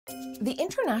The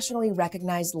internationally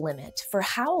recognized limit for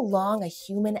how long a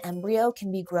human embryo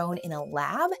can be grown in a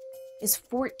lab is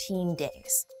 14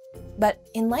 days. But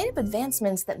in light of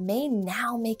advancements that may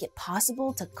now make it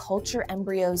possible to culture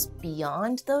embryos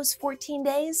beyond those 14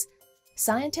 days,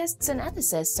 scientists and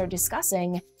ethicists are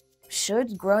discussing,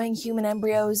 should growing human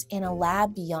embryos in a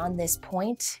lab beyond this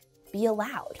point be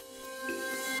allowed?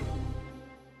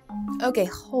 Okay,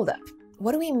 hold up.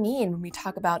 What do we mean when we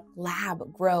talk about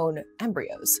lab-grown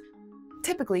embryos?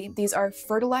 Typically, these are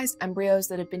fertilized embryos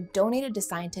that have been donated to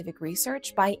scientific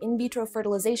research by in vitro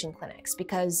fertilization clinics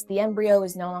because the embryo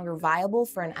is no longer viable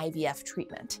for an IVF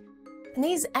treatment. And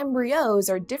these embryos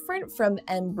are different from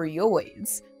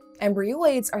embryoids.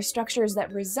 Embryoids are structures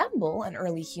that resemble an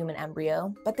early human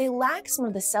embryo, but they lack some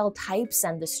of the cell types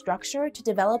and the structure to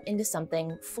develop into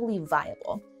something fully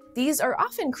viable. These are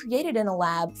often created in a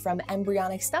lab from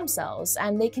embryonic stem cells,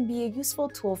 and they can be a useful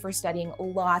tool for studying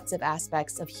lots of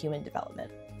aspects of human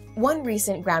development. One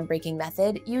recent groundbreaking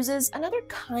method uses another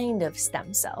kind of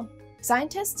stem cell.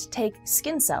 Scientists take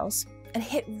skin cells and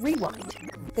hit rewind.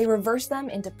 They reverse them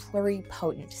into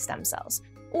pluripotent stem cells,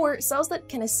 or cells that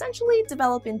can essentially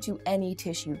develop into any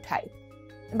tissue type.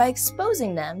 And by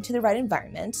exposing them to the right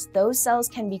environment, those cells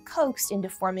can be coaxed into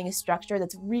forming a structure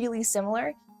that's really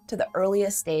similar to the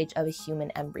earliest stage of a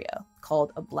human embryo,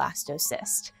 called a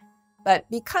blastocyst. But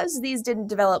because these didn't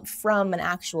develop from an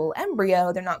actual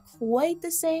embryo, they're not quite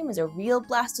the same as a real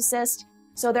blastocyst,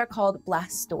 so they're called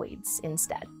blastoids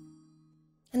instead.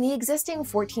 And the existing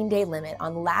 14-day limit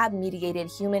on lab-mediated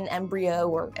human embryo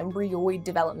or embryoid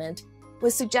development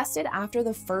was suggested after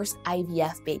the first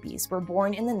IVF babies were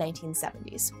born in the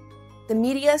 1970s. The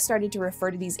media started to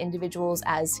refer to these individuals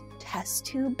as test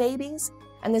tube babies,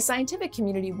 and the scientific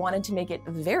community wanted to make it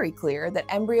very clear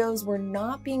that embryos were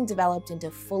not being developed into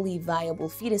fully viable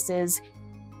fetuses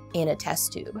in a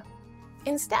test tube.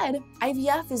 Instead,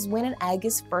 IVF is when an egg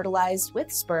is fertilized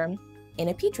with sperm in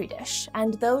a petri dish,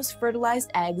 and those fertilized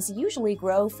eggs usually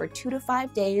grow for 2 to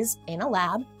 5 days in a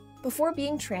lab before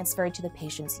being transferred to the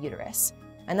patient's uterus.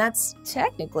 And that's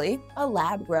technically a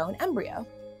lab-grown embryo.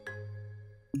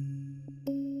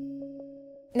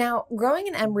 Now, growing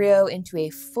an embryo into a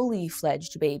fully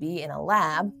fledged baby in a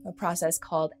lab, a process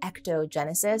called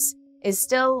ectogenesis, is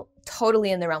still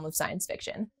totally in the realm of science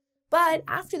fiction. But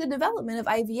after the development of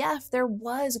IVF, there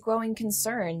was growing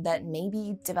concern that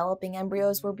maybe developing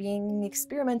embryos were being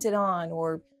experimented on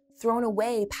or thrown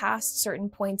away past certain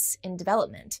points in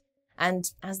development.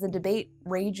 And as the debate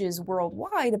rages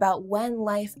worldwide about when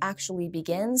life actually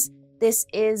begins, this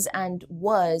is and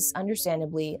was,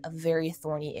 understandably, a very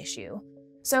thorny issue.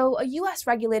 So a US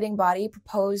regulating body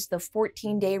proposed the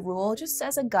 14-day rule just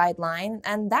as a guideline,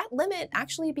 and that limit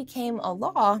actually became a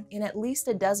law in at least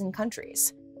a dozen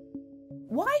countries.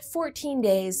 Why 14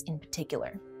 days in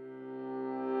particular?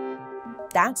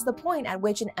 That's the point at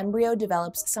which an embryo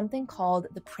develops something called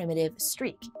the primitive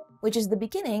streak, which is the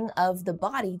beginning of the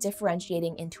body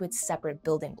differentiating into its separate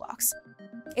building blocks.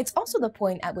 It's also the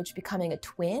point at which becoming a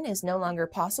twin is no longer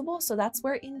possible, so that's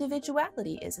where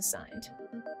individuality is assigned.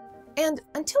 And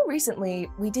until recently,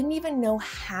 we didn't even know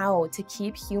how to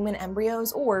keep human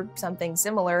embryos, or something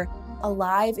similar,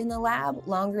 alive in the lab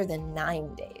longer than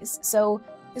 9 days. So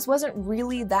this wasn't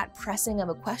really that pressing of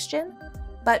a question,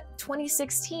 but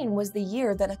 2016 was the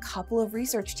year that a couple of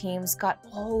research teams got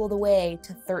all the way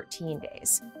to 13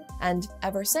 days. And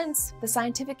ever since, the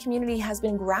scientific community has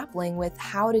been grappling with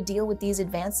how to deal with these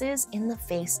advances in the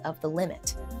face of the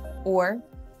limit, or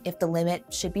if the limit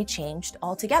should be changed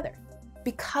altogether.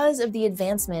 Because of the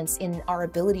advancements in our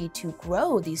ability to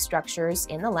grow these structures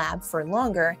in the lab for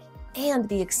longer, and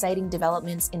the exciting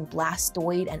developments in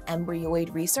blastoid and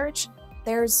embryoid research,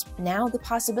 there's now the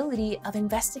possibility of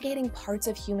investigating parts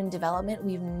of human development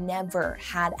we've never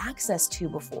had access to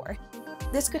before.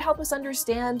 This could help us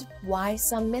understand why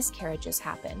some miscarriages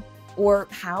happen, or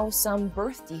how some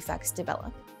birth defects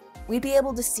develop. We'd be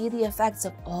able to see the effects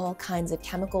of all kinds of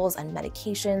chemicals and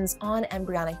medications on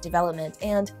embryonic development,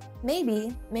 and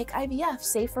maybe make IVF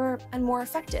safer and more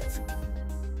effective.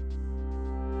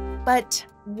 But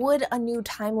would a new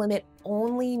time limit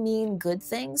only mean good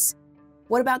things?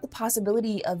 What about the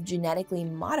possibility of genetically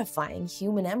modifying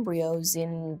human embryos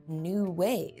in new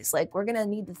ways? Like, we're gonna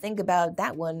need to think about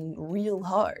that one real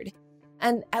hard.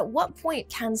 And at what point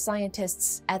can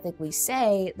scientists ethically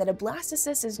say that a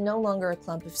blastocyst is no longer a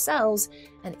clump of cells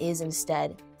and is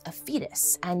instead a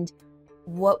fetus? And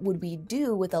what would we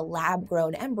do with a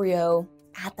lab-grown embryo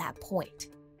at that point?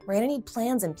 We're gonna need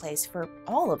plans in place for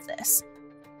all of this.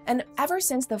 And ever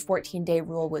since the 14-day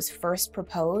rule was first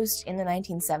proposed in the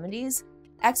 1970s,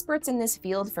 experts in this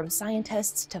field, from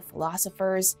scientists to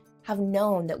philosophers, have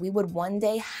known that we would one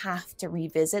day have to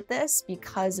revisit this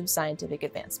because of scientific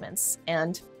advancements,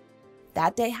 and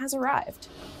that day has arrived.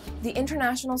 The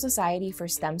International Society for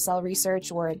Stem Cell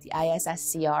Research, or the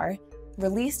ISSCR,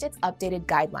 released its updated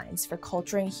guidelines for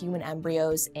culturing human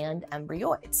embryos and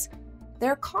embryoids.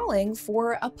 They're calling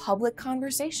for a public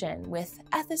conversation with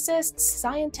ethicists,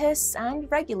 scientists, and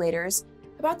regulators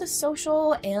about the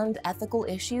social and ethical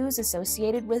issues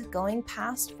associated with going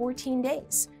past 14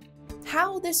 days.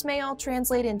 How this may all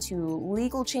translate into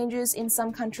legal changes in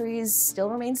some countries still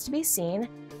remains to be seen,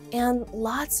 and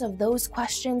lots of those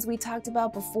questions we talked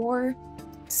about before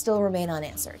still remain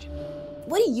unanswered.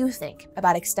 What do you think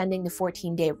about extending the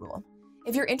 14-day rule?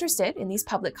 If you're interested in these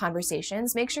public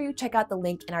conversations, make sure you check out the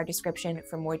link in our description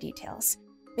for more details.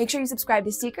 Make sure you subscribe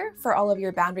to Seeker for all of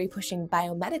your boundary-pushing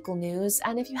biomedical news,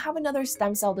 and if you have another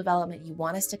stem cell development you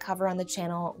want us to cover on the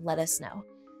channel, let us know.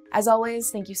 As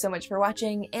always, thank you so much for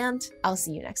watching, and I'll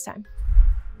see you next time.